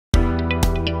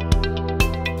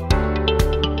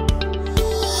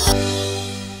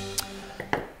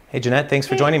Hey Jeanette, thanks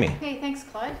for joining me. Hey, thanks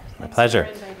Claude. My pleasure.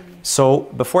 So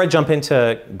before I jump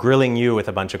into grilling you with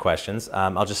a bunch of questions,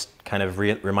 I'll just kind of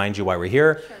remind you why we're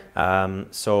here. Sure.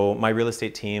 So my real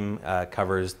estate team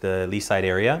covers the Leaside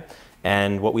area,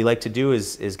 and what we like to do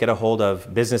is get a hold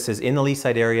of businesses in the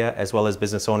Leaside area as well as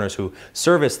business owners who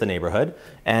service the neighborhood,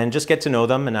 and just get to know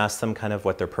them and ask them kind of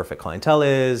what their perfect clientele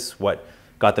is, what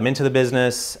got them into the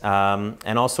business,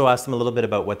 and also ask them a little bit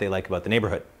about what they like about the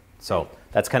neighborhood. So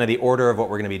that's kind of the order of what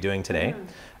we're going to be doing today.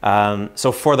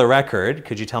 So for the record,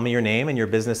 could you tell me your name and your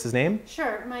business's name?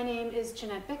 Sure. My name is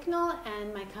Jeanette Bicknell,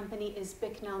 and my company is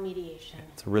Bicknell Mediation.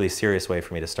 It's a really serious way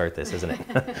for me to start this, isn't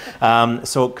it?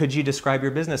 So could you describe your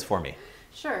business for me?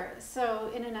 Sure. So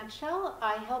in a nutshell,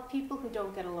 I help people who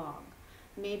don't get along.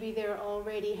 Maybe they're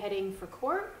already heading for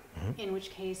court, in which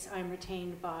case I'm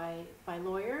retained by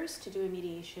lawyers to do a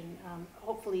mediation,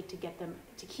 hopefully to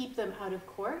keep them out of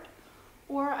court.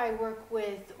 Or I work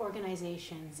with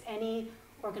organizations, any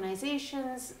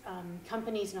organizations,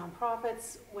 companies,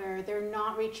 nonprofits, where they're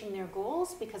not reaching their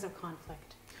goals because of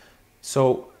conflict.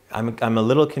 So I'm a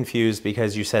little confused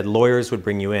because you said lawyers would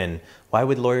bring you in. Why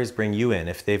would lawyers bring you in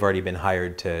if they've already been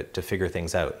hired to figure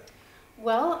things out?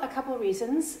 Well, a couple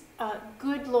reasons.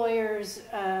 Good lawyers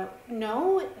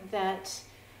know that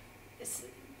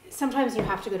sometimes you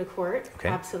have to go to court,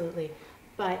 absolutely.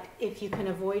 But if you can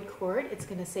avoid court, it's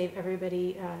going to save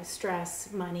everybody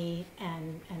stress, money,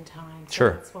 and time. So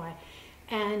sure. That's why.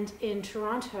 And in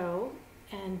Toronto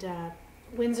and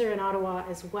Windsor and Ottawa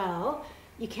as well,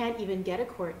 you can't even get a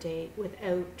court date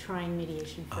without trying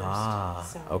mediation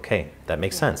first. So, okay. That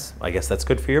makes sense. I guess that's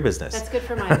good for your business. That's good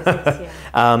for my business,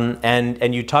 yeah.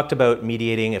 And you talked about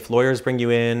mediating if lawyers bring you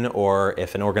in or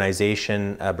if an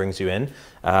organization brings you in.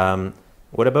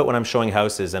 What about when I'm showing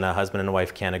houses and a husband and a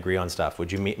wife can't agree on stuff?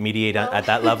 Would you mediate at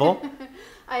that level?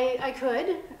 I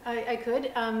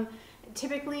could.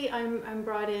 Typically, I'm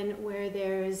brought in where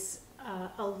there's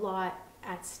a lot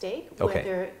at stake.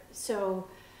 So,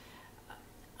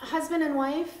 husband and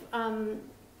wife,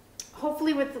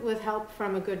 hopefully with help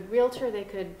from a good realtor, they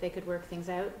could work things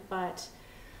out. But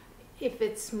if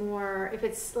it's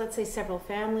let's say several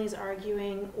families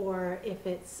arguing, or if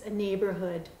it's a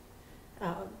neighborhood.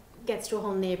 Gets to a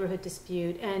whole neighborhood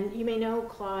dispute. And you may know,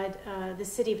 Claude, the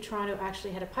City of Toronto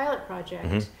actually had a pilot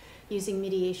project using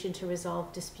mediation to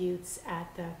resolve disputes at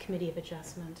the Committee of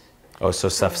Adjustment. Oh, so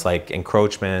stuff's like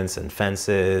encroachments and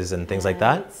fences and things like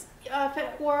that?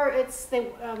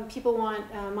 People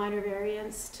want minor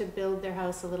variance to build their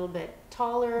house a little bit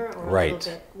taller or a little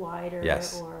bit wider.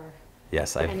 Yes, or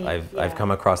yes, I've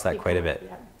come across that quite a bit.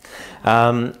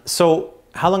 Yeah. So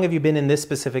how long have you been in this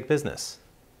specific business?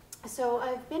 So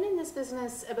I've been in this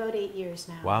business about 8 years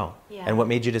now. Wow. Yeah. And what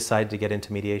made you decide to get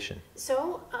into mediation?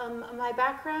 So my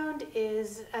background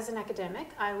is as an academic.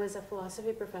 I was a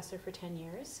philosophy professor for 10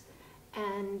 years.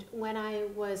 And when I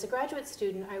was a graduate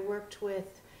student, I worked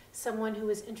with someone who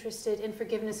was interested in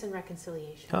forgiveness and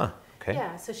reconciliation. Huh, okay.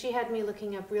 Yeah, so she had me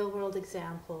looking up real world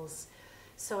examples.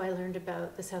 So I learned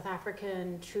about the South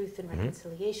African Truth and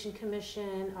Reconciliation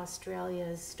Commission,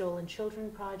 Australia's Stolen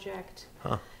Children Project.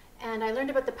 Huh. And I learned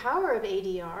about the power of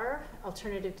ADR,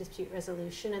 alternative dispute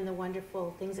resolution, and the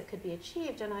wonderful things that could be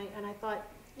achieved. And I thought,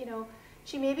 you know,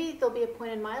 gee, maybe there'll be a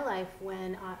point in my life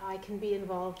when I can be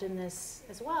involved in this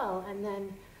as well. And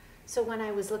then, so when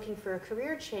I was looking for a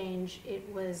career change, it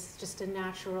was just a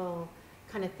natural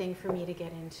kind of thing for me to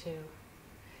get into.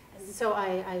 And so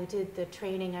I did the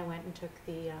training. I went and took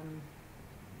the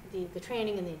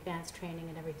training and the advanced training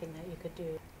and everything that you could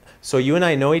do. So you and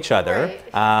I know each other,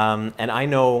 right. And I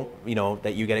know,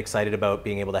 that you get excited about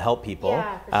being able to help people.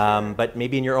 Yeah, for sure. But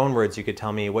maybe in your own words, you could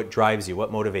tell me what drives you,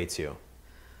 what motivates you.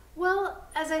 Well,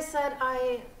 as I said,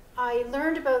 I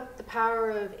learned about the power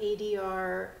of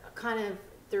ADR kind of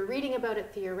through reading about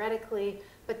it theoretically,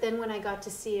 but then when I got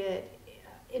to see it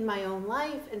in my own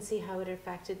life and see how it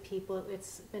affected people,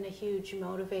 it's been a huge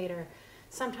motivator.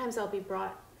 Sometimes I'll be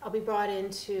brought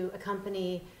into a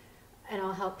company and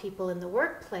I'll help people in the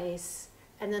workplace,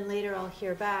 and then later I'll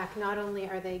hear back, not only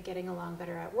are they getting along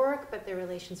better at work, but their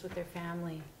relations with their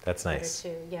family. That's nice.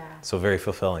 Too. Yeah. So very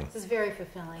fulfilling. This is very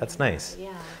fulfilling. That's nice.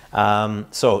 Yeah.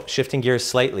 So shifting gears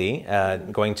slightly,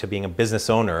 going to being a business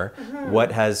owner,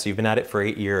 you've been at it for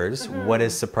 8 years, what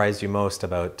has surprised you most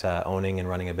about owning and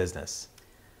running a business?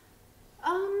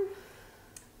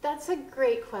 That's a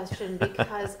great question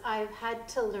because I've had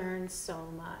to learn so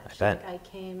much. I bet. Like I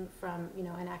came from,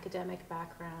 an academic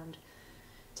background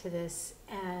to this,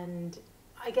 and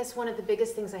I guess one of the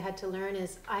biggest things I had to learn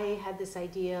is I had this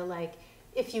idea like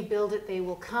if you build it, they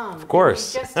will come. Of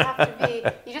course. You just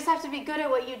have to be good at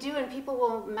what you do, and people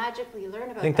will magically learn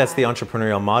about that. I think that's the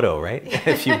entrepreneurial motto, right?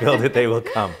 If you build it, they will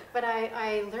come. But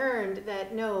I learned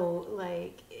that no,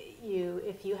 like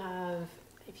if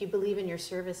you believe in your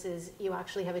services, you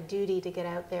actually have a duty to get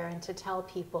out there and to tell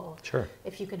people. Sure.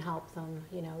 If you can help them,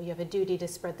 you know, you have a duty to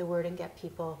spread the word and get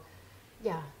people.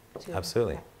 Yeah.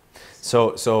 Absolutely. Yeah.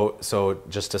 So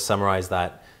just to summarize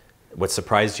that, what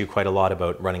surprised you quite a lot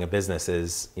about running a business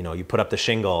is, you know, you put up the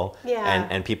shingle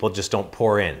and people just don't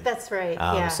pour in. That's right.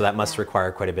 So that must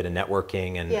require quite a bit of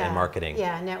networking and marketing.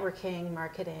 Yeah, networking,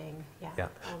 marketing. Yeah.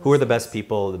 Who are the best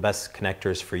people, the best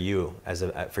connectors for you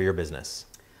for your business?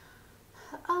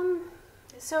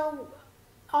 So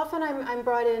often I'm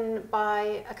brought in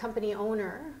by a company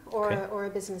owner or a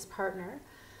business partner.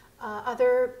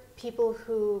 Other people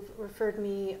who've referred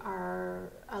me are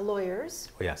lawyers.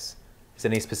 Oh, yes. Is it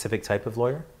any specific type of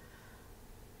lawyer?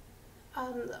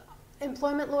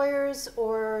 Employment lawyers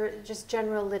or just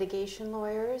general litigation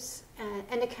lawyers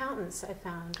and accountants, I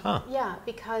found. Huh. Yeah,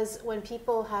 because when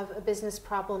people have a business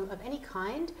problem of any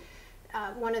kind,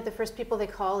 one of the first people they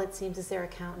call, it seems, is their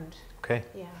accountant. Okay.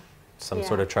 Yeah. Some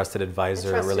sort of trusted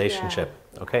advisor relationship.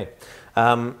 Yeah. Okay.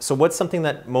 So what's something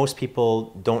that most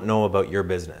people don't know about your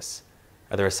business?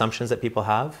 Are there assumptions that people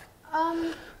have?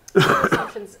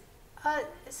 Assumptions.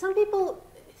 Some people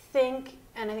think,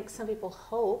 and I think some people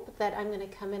hope, that I'm going to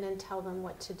come in and tell them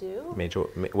what to do.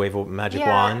 Wave a magic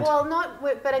wand? Well, not,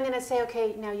 but I'm going to say,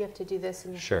 okay, now you have to do this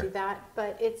and you have to do that.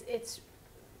 But it's,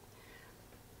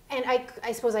 and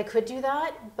I suppose I could do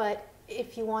that, but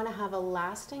if you want to have a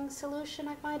lasting solution,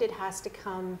 I find it has to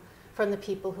come from the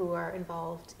people who are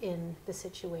involved in the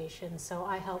situation. So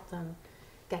I help them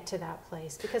get to that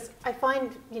place, because I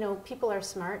find, you know, people are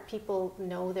smart, people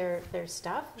know their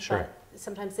stuff, but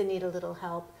sometimes they need a little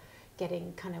help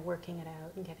kind of working it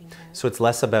out and getting it out. So it's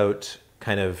less about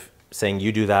kind of saying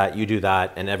you do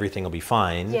that, and everything will be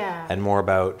fine. Yeah. And more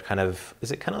about kind of,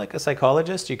 is it kind of like a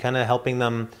psychologist? You kind of helping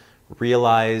them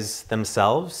realize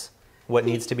themselves what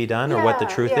needs to be done or what the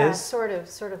truth is? Yeah,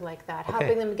 sort of like that. Okay.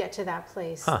 Helping them get to that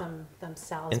place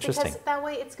themselves. Interesting. Because that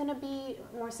way it's going to be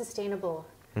more sustainable.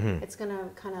 Mm-hmm. It's going to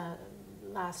kind of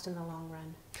last in the long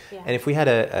run. Yeah. And if we had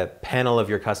a panel of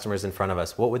your customers in front of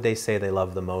us, what would they say they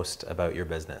love the most about your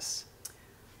business?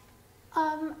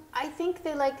 I think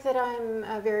they like that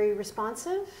I'm very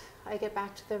responsive. I get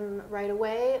back to them right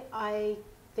away. I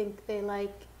think they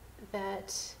like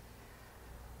that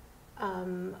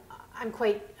I'm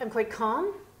quite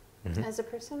calm as a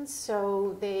person,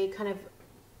 so they kind of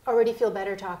already feel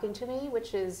better talking to me,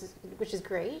 which is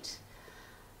great.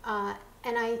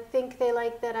 And I think they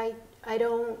like that I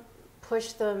don't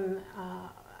push them.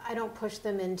 I don't push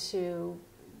them into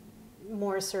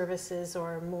more services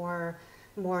or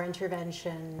more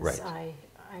interventions. Right.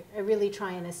 I really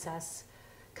try and assess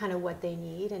kind of what they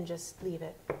need and just leave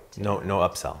it. No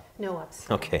upsell. No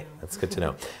upsell. Okay, no. that's good to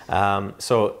know.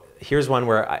 So here's one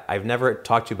where I've never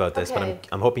talked to you about this, but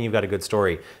I'm hoping you've got a good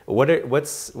story. What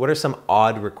are some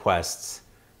odd requests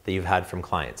that you've had from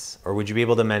clients, or would you be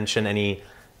able to mention any,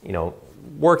 you know,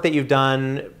 work that you've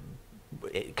done,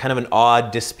 kind of an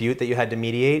odd dispute that you had to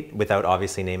mediate without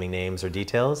obviously naming names or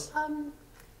details?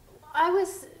 I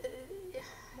was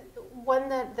one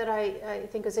that I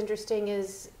think was interesting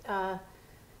is a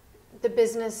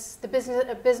business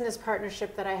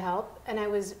partnership that I help, and I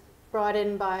was brought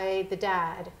in by the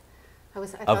dad.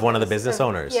 Of one of the business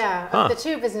owners? Yeah, huh. The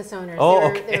two business owners.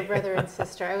 Oh, they were brother and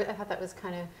sister. I thought that was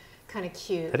kind of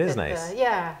cute. That is nice.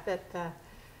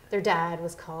 Their dad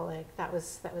was calling. That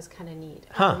was kind of neat.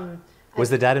 Huh. Was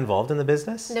the dad involved in the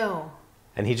business? No.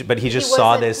 And he just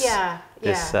saw this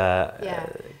this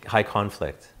high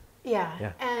conflict.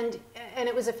 Yeah. And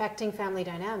it was affecting family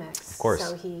dynamics. Of course.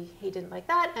 So he didn't like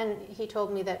that, and he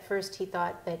told me that first he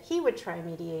thought that he would try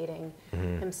mediating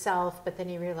himself, but then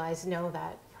he realized no,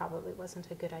 that probably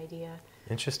wasn't a good idea.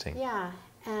 Interesting. Yeah,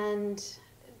 and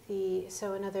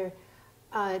another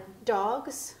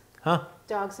dogs. Huh.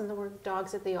 Dogs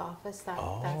at the office.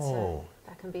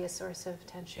 That can be a source of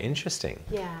tension. Interesting.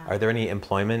 Yeah. Are there any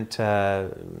employment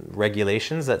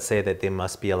regulations that say that they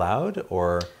must be allowed,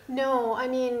 or? No, I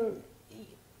mean,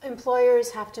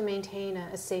 employers have to maintain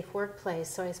a safe workplace.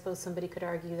 So I suppose somebody could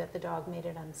argue that the dog made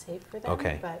it unsafe for them.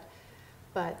 Okay.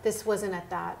 But this wasn't at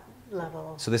that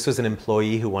level. So this was an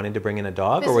employee who wanted to bring in a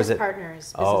dog, or was it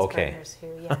partners? Partners who,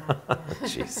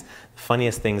 Jeez,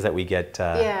 funniest things that we get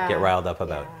riled up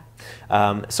about.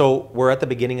 Yeah. So we're at the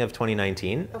beginning of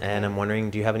 2019, and I'm wondering,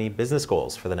 do you have any business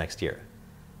goals for the next year?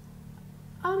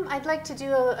 I'd like to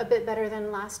do a bit better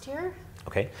than last year.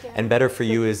 Okay. Yeah. And better for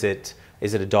you, is it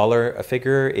Is it a dollar a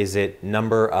figure? Is it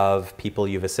number of people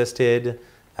you've assisted?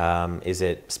 Is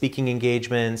it speaking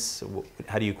engagements?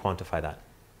 How do you quantify that?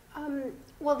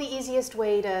 Well, the easiest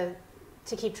way to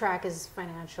keep track is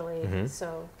financially.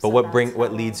 But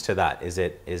what leads to that? Is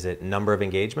it number of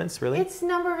engagements, really? It's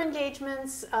number of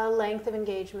engagements, length of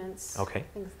engagements. Okay.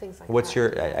 Things like What's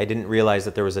that. I didn't realize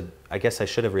that there was I guess I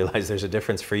should have realized there's a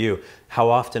difference for you. How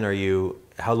long are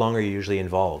you usually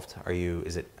involved?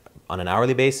 Is it on an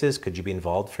hourly basis? Could you be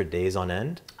involved for days on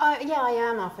end? Yeah, I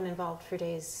am often involved for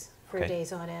days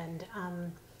on end.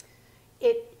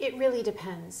 It really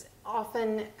depends.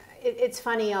 Often, it's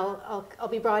funny. I'll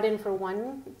be brought in for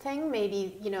one thing.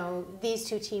 Maybe these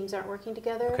two teams aren't working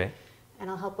together, and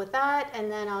I'll help with that. And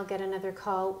then I'll get another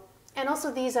call. And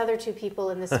also, these other two people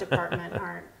in this department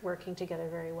aren't working together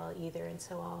very well either. And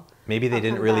so maybe they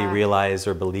didn't really realize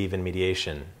or believe in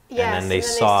mediation, yes, and then they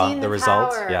saw the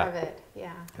results. Power of it.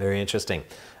 Yeah. Very interesting.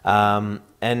 As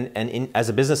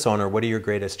a business owner, what are your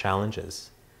greatest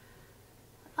challenges?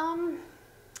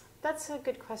 That's a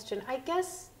good question. I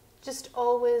guess just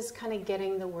always kind of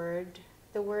getting the word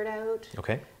out.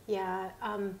 Okay. Yeah.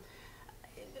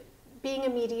 Being a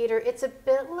mediator, it's a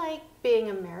bit like being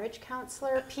a marriage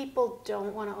counselor. People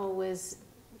don't want to always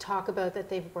talk about that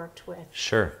they've worked with.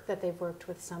 Sure. That they've worked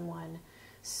with someone.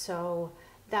 So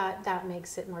that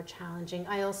makes it more challenging.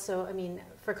 I also,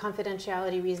 for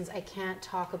confidentiality reasons, I can't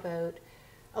talk about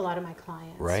a lot of my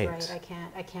clients. Right.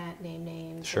 I can't name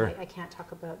names. Sure. I can't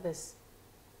talk about this,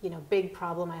 big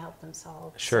problem I helped them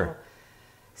solve. Sure.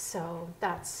 So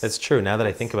that's true. Now that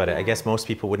I think about it, I guess most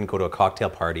people wouldn't go to a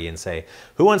cocktail party and say,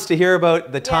 "Who wants to hear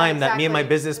about the time that me and my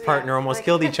business partner almost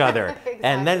killed each other?" Exactly.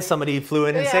 And then somebody flew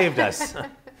in and saved us.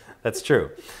 That's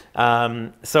true.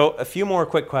 So a few more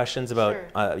quick questions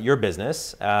about your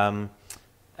business. I'm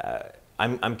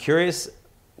curious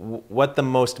what the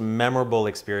most memorable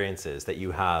experience is that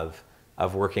you have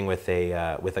of working with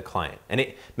a client.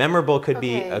 And memorable could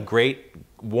be a great,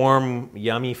 warm,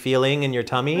 yummy feeling in your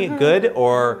tummy, good,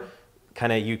 or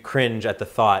kind of you cringe at the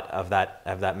thought of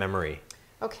that memory.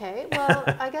 Okay, well,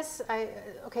 I guess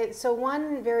so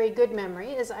one very good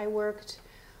memory is I worked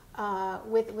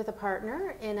with a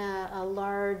partner in a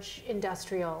large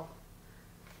industrial,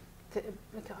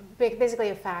 basically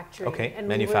a factory. Okay, and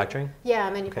manufacturing?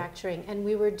 Manufacturing. Okay. And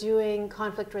we were doing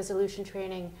conflict resolution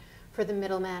training for the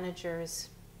middle managers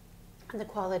and the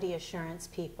quality assurance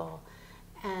people.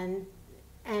 And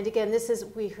again,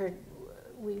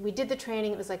 we did the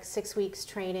training. It was like 6 weeks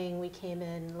training. We came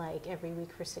in like every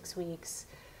week for 6 weeks.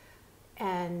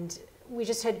 And we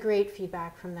just had great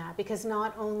feedback from that, because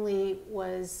not only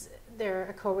was there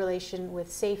a correlation with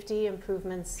safety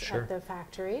improvements at the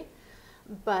factory,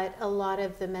 but a lot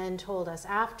of the men told us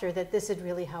after that this had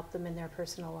really helped them in their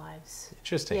personal lives.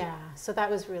 Interesting. Yeah, so that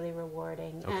was really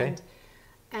rewarding. Okay.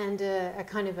 And a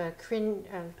kind of a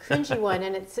cringy one,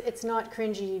 and it's not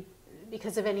cringy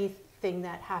because of anything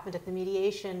that happened at the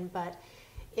mediation, but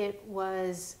it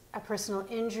was a personal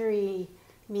injury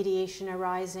mediation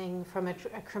arising from a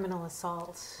criminal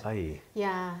assault. Aye.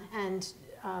 Yeah, and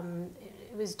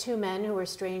it was two men who were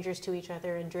strangers to each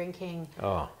other and drinking.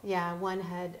 Oh. Yeah, one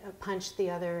had punched the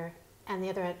other, and the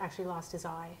other had actually lost his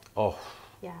eye. Oh.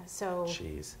 Yeah, so.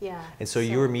 Jeez. Yeah. And so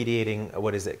you were mediating,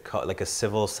 what is it called, like a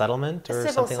civil settlement or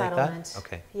something like that?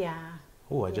 Okay. Yeah.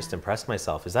 Oh, I just impressed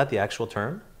myself. Is that the actual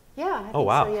term? Yeah. Oh,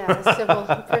 wow. So, yeah, a civil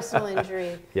personal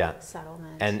injury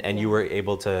settlement. And you were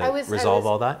able to resolve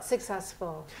all that?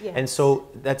 Successful, yes. And so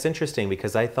that's interesting,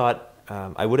 because I thought,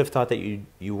 I would have thought that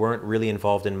you weren't really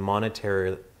involved in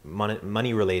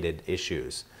money-related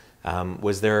issues.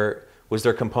 Was there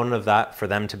a component of that for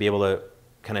them to be able to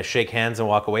kind of shake hands and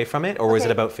walk away from it, or was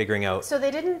it about figuring out? So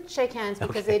they didn't shake hands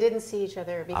because they didn't see each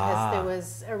other, because there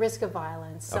was a risk of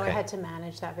violence. So I had to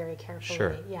manage that very carefully.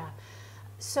 Sure. Yeah.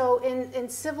 So in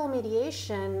civil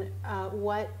mediation,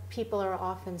 what people are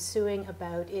often suing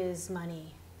about is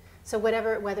money. So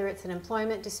whether it's an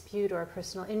employment dispute or a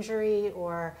personal injury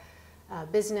or a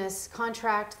business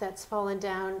contract that's fallen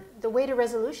down, the way to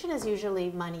resolution is usually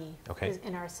money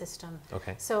in our system.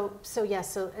 Okay. So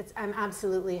I'm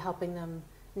absolutely helping them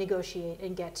negotiate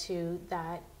and get to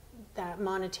that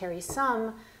monetary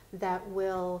sum that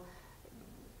will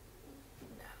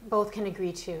both can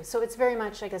agree to. So it's very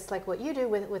much, I guess, like what you do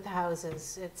with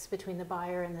houses. It's between the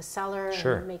buyer and the seller,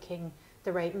 and making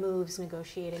the right moves,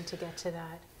 negotiating to get to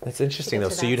that. That's interesting, though.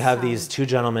 So you'd have these two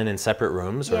gentlemen in separate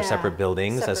rooms or separate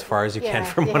buildings, as far as you can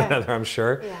from one another, I'm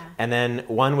sure. Yeah. And then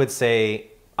one would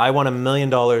say, "I want $1 million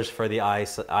for the eye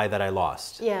that I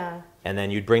lost." Yeah. And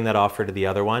then you'd bring that offer to the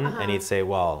other one, and he'd say,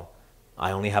 "Well, I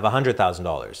only have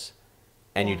 $100,000."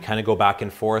 And you'd kind of go back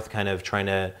and forth, kind of trying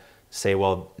to say,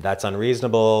 well, that's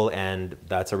unreasonable and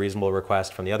that's a reasonable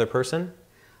request from the other person?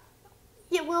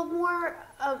 Yeah, well,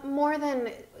 more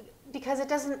than, because it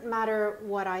doesn't matter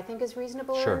what I think is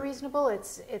reasonable or unreasonable.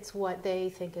 It's what they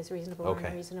think is reasonable or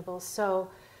unreasonable. So,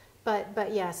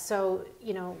 but yeah. So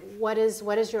what is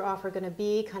your offer going to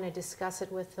be? Kind of discuss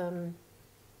it with them,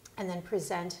 and then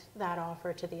present that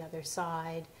offer to the other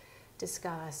side.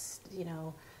 Discuss,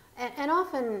 and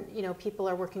often people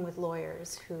are working with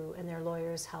lawyers and their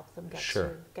lawyers help them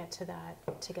get to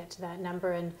that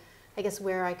number. And I guess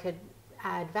where I could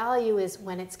add value is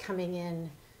when it's coming in,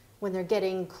 when they're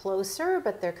getting closer,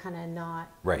 but they're kind of not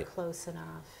close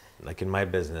enough. Like in my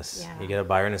business, you get a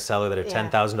buyer and a seller that are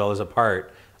 $10,000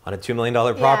 apart on a $2 million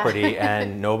property,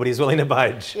 and nobody's willing to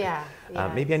budge.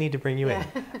 Maybe I need to bring you in.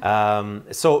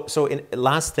 So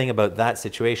last thing about that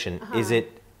situation, is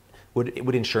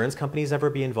would insurance companies ever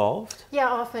be involved? Yeah,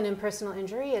 often in personal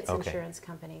injury, it's insurance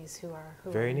companies who are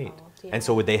Very neat. involved. Yeah. And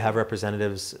so would they have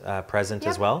representatives present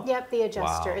as well? Yep, the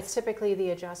adjuster. Wow. It's typically the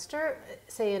adjuster.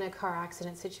 Say in a car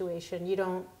accident situation,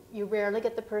 you rarely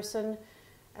get the person,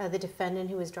 the defendant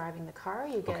who is driving the car.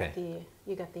 You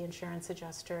get the insurance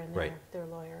adjuster and their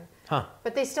lawyer. Huh.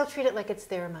 But they still treat it like it's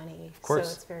their money. Of course.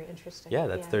 So it's very interesting. Yeah,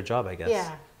 that's their job, I guess.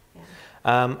 Yeah.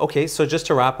 Okay, so just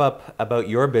to wrap up about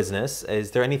your business,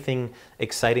 is there anything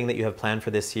exciting that you have planned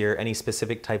for this year? Any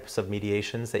specific types of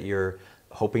mediations that you're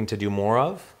hoping to do more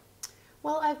of?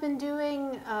 Well, I've been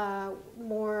doing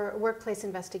more workplace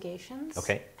investigations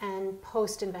and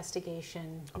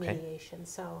post-investigation mediation.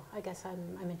 So I guess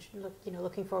I'm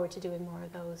looking forward to doing more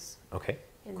of those. Okay,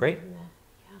 great.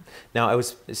 Now, I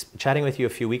was chatting with you a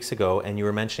few weeks ago, and you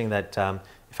were mentioning that,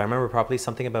 if I remember properly,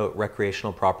 something about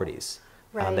recreational properties.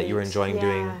 That you were enjoying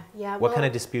doing. What kind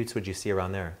of disputes would you see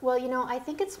around there? Well, I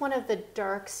think it's one of the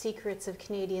dark secrets of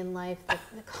Canadian life that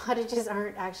the cottages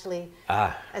aren't actually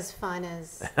as fun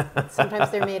as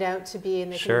sometimes they're made out to be,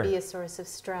 and they can be a source of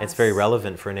stress. It's very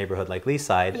relevant for a neighborhood like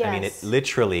Leaside. Yes. I mean, it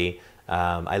literally,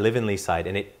 I live in Leaside,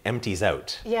 and it empties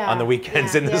out on the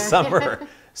weekends in the summer.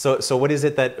 So what is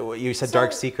it that you said,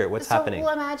 dark secret? What's happening?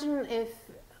 Well, imagine if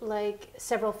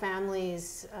several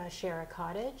families share a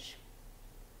cottage.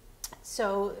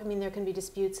 So, I mean, there can be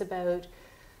disputes about,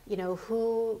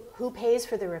 who pays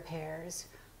for the repairs,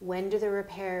 when do the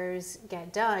repairs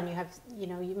get done? You have,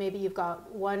 maybe you've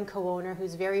got one co-owner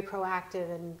who's very proactive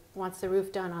and wants the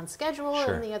roof done on schedule,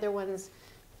 and the other one's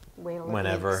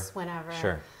whenever.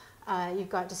 Sure. You've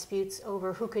got disputes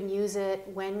over who can use it,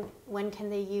 when can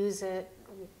they use it,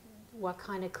 what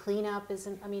kind of cleanup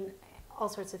all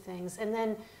sorts of things. And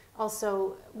then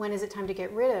also, when is it time to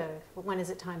get rid of? When is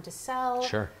it time to sell?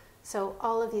 Sure. So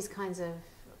all of these kinds of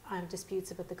disputes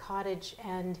about the cottage,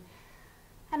 and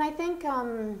I think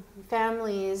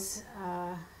families,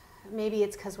 maybe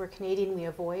it's because we're Canadian, we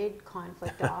avoid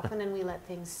conflict often, and we let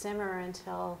things simmer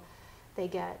until they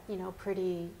get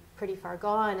pretty far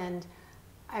gone. And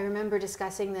I remember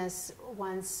discussing this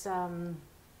once,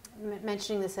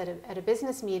 mentioning this at a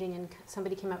business meeting, and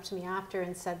somebody came up to me after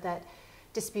and said that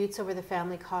disputes over the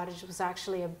family cottage was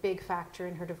actually a big factor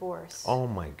in her divorce. Oh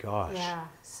my gosh. Yeah,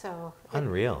 so.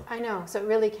 Unreal. I know, so it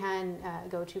really can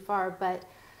go too far, but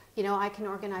I can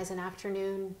organize an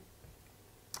afternoon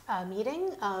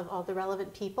meeting of all the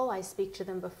relevant people. I speak to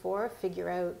them before, figure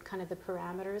out kind of the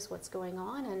parameters, what's going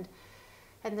on,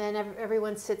 and then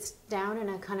everyone sits down in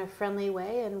a kind of friendly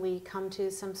way, and we come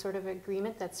to some sort of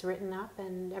agreement that's written up,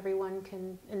 and everyone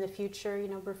can, in the future,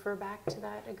 refer back to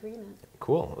that agreement.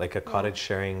 Cool, like a cottage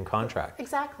sharing contract.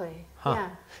 Exactly. Huh.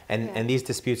 Yeah. And these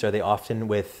disputes, are they often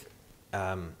with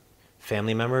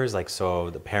family members? Like,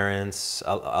 so the parents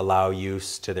allow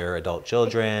use to their adult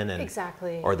children, and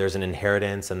exactly. Or there's an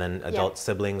inheritance, and then adult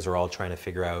siblings are all trying to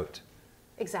figure out.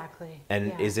 Exactly.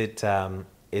 And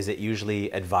is it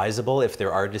usually advisable, if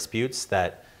there are disputes,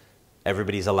 that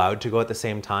everybody's allowed to go at the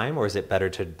same time, or is it better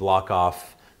to block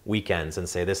off weekends and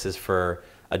say this is for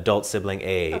adult sibling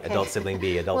A, adult sibling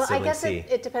B, adult sibling C? Well, I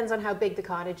guess it depends on how big the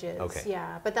cottage is. Okay.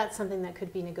 Yeah, but that's something that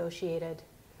could be negotiated.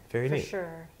 Very neat. For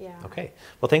sure. Yeah. Okay.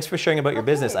 Well, thanks for sharing about your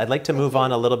business. I'd like to move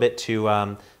on a little bit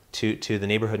to the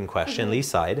neighborhood in question,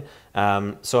 Leaside.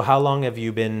 So how long have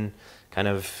you been kind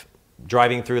of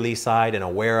driving through Leaside and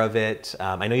aware of it?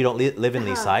 I know you don't live in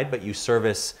Leaside, but you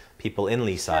service people in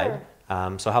Leaside.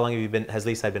 Sure. So how long has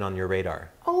Leaside been on your radar?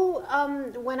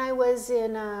 When I was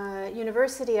in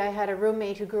university, I had a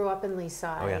roommate who grew up in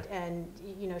Leaside, and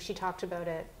she talked about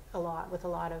it a lot with a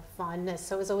lot of fondness.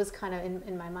 So it was always kind of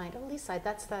in my mind, oh, Leaside,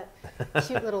 that's that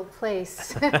cute little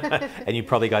place. And you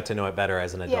probably got to know it better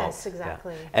as an adult. Yes,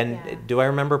 exactly. Yeah. And do I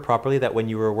remember properly that when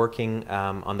you were working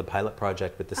on the pilot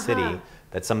project with the city,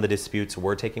 that some of the disputes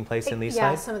were taking place in Leaside?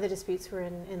 Yeah, some of the disputes were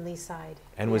in Leaside.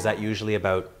 And was that usually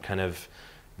about kind of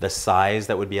the size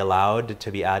that would be allowed to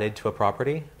be added to a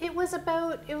property? It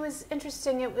was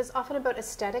interesting, it was often about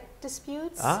aesthetic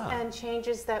disputes and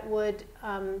changes that would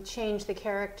change the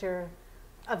character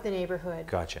of the neighborhood.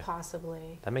 Gotcha.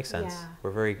 Possibly. That makes sense. Yeah.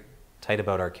 We're very tight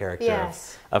about our character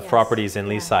of yes, properties in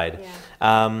Leaside.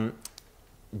 Yeah.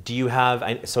 Do you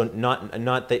have, so not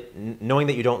that, knowing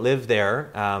that you don't live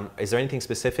there, is there anything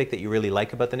specific that you really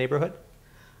like about the neighborhood?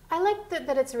 I like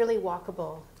that it's really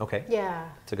walkable. Okay. Yeah.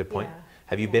 That's a good point. Yeah.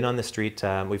 Have you been on the street,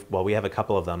 we have a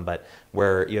couple of them, but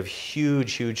where you have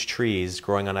huge, huge trees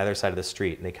growing on either side of the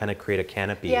street, and they kind of create a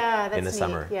canopy in the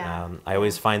summer. Yeah. I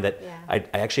always find that I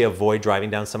actually avoid driving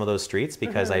down some of those streets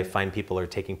because I find people are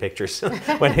taking pictures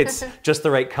when it's just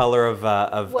the right color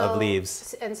of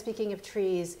leaves. And speaking of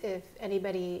trees, if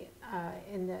anybody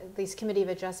in these committee of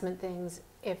adjustment things,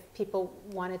 if people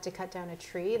wanted to cut down a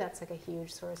tree, that's like a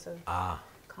huge source of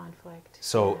conflict.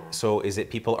 So is it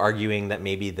people arguing that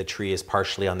maybe the tree is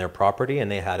partially on their property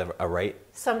and they had a right?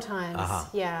 Sometimes,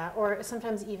 yeah. Or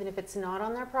sometimes even if it's not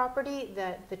on their property,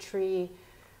 that the tree,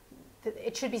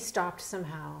 it should be stopped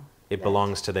somehow. It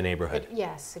belongs to the neighborhood.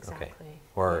 Yes, exactly. Okay.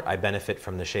 Or I benefit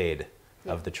from the shade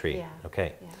of the tree. Yeah.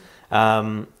 Okay.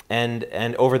 Yeah.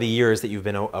 And over the years that you've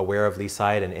been aware of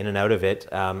Leaside and in and out of it,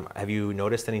 have you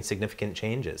noticed any significant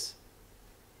changes?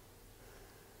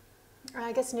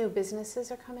 I guess new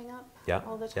businesses are coming up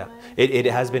all the time. Yeah. It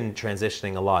has been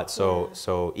transitioning a lot.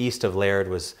 So east of Laird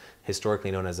was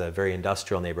historically known as a very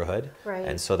industrial neighborhood. Right.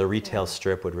 And so the retail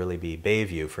strip would really be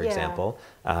Bayview, for example.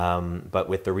 But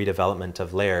with the redevelopment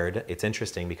of Laird, it's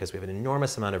interesting because we have an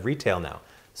enormous amount of retail now.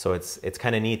 So it's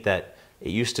kind of neat that it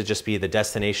used to just be the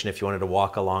destination if you wanted to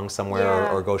walk along somewhere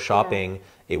or go shopping.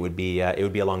 It would be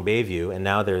along Bayview, and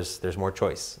now there's more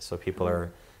choice. So people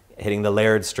are hitting the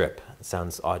Laird strip. It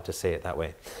sounds odd to say it that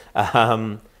way.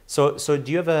 So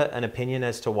do you have an opinion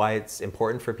as to why it's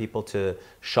important for people to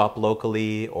shop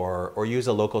locally or use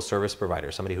a local service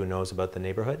provider, somebody who knows about the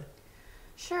neighborhood?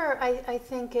 Sure. I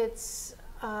think it's,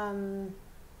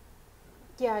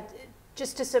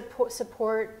 just to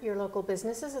support your local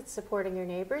businesses, it's supporting your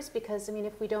neighbors, because, I mean,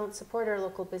 if we don't support our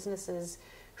local businesses,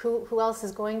 who else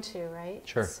is going to, right?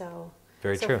 Sure. So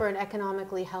true. For an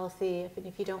economically healthy,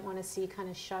 if you don't want to see kind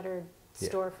of shuttered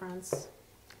storefronts.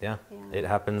 Yeah, it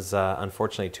happens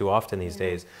unfortunately too often these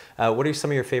days. What are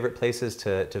some of your favorite places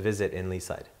to visit in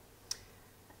Leaside?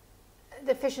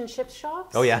 The fish and chip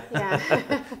shops? Oh yeah,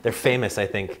 yeah. They're famous, I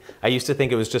think. I used to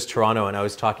think it was just Toronto, and I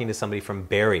was talking to somebody from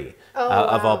Barrie,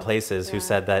 of all places, who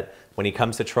said that when he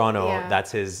comes to Toronto,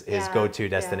 that's his go-to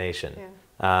destination.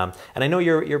 And I know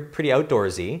you're pretty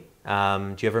outdoorsy.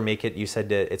 Do you ever make it, you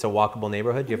said it's a walkable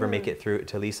neighborhood, do you ever make it through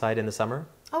to Leaside in the summer?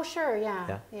 Oh sure,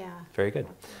 yeah. Very good.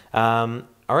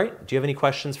 All right, do you have any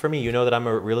questions for me? You know that I'm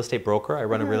a real estate broker, I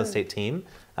run a real estate team.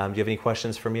 Do you have any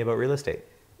questions for me about real estate?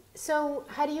 So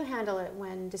how do you handle it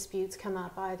when disputes come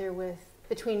up, either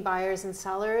between buyers and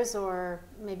sellers, or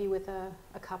maybe with a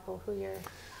couple who you're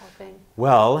helping?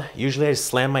 Well, usually I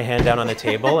slam my hand down on the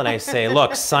table and I say,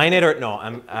 look, sign it or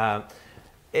no.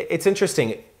 It's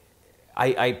interesting.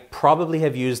 I probably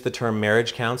have used the term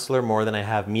marriage counselor more than I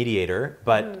have mediator,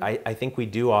 but I think we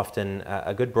do often,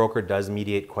 a good broker does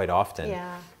mediate quite often.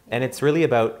 Yeah. And it's really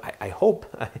about, I hope,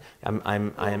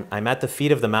 I'm at the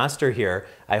feet of the master here.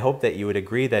 I hope that you would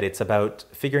agree that it's about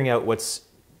figuring out what's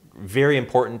very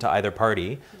important to either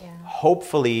party. Yeah.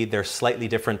 Hopefully they're slightly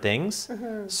different things,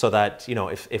 so that, you know,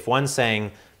 if one's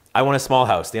saying, I want a small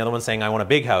house, the other one's saying, I want a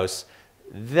big house,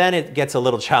 then it gets a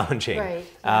little challenging. Right.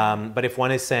 But if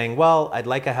one is saying, well, I'd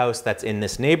like a house that's in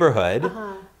this neighborhood,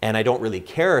 and I don't really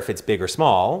care if it's big or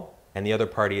small, and the other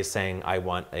party is saying, I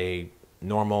want a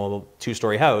normal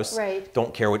two-story house,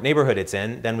 don't care what neighborhood it's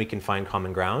in, then we can find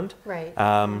common ground. Right.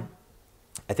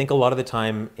 I think a lot of the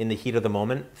time, in the heat of the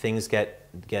moment, things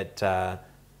get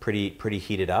pretty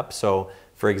heated up. So,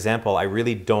 for example, I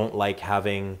really don't like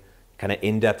having kind of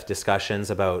in-depth discussions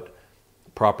about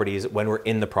properties when we're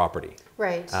in the property.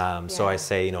 Right. So I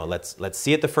say, you know, let's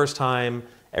see it the first time.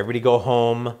 Everybody go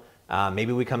home.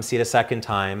 Maybe we come see it a second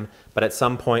time. But at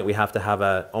some point, we have to have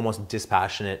a almost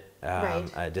dispassionate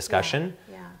discussion.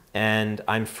 Yeah. And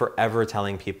I'm forever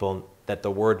telling people that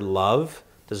the word love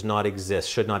does not exist,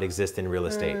 should not exist in real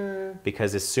estate.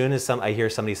 Because as soon as I hear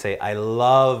somebody say, I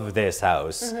love this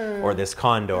house or this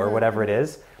condo or whatever it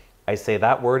is, I say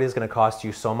that word is going to cost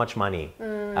you so much money.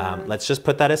 Let's just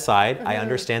put that aside. I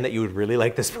understand that you would really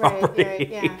like this property,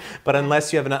 yeah, but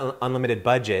unless you have an unlimited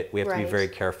budget, we have to be very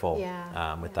careful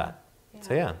with that.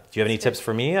 So yeah, do you have any tips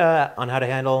for me on how to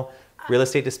handle real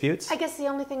estate disputes? I guess the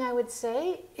only thing I would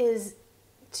say is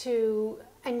to,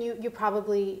 and you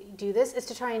probably do this, is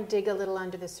to try and dig a little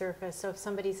under the surface. So if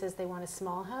somebody says they want a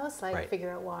small house, like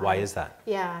figure out why. Why is that?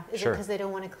 Yeah, is it because they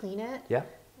don't want to clean it? Yeah.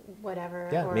 Whatever.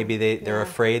 Yeah, or, maybe they're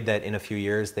afraid that in a few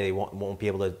years they won't be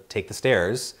able to take the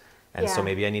stairs, and so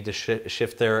maybe I need to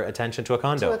shift their attention to a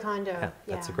condo. To a condo. Yeah,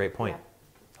 that's a great point.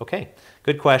 Okay,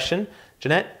 good question.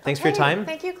 Jeanette, thanks for your time.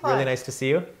 Thank you, Claude. Really nice to see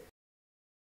you.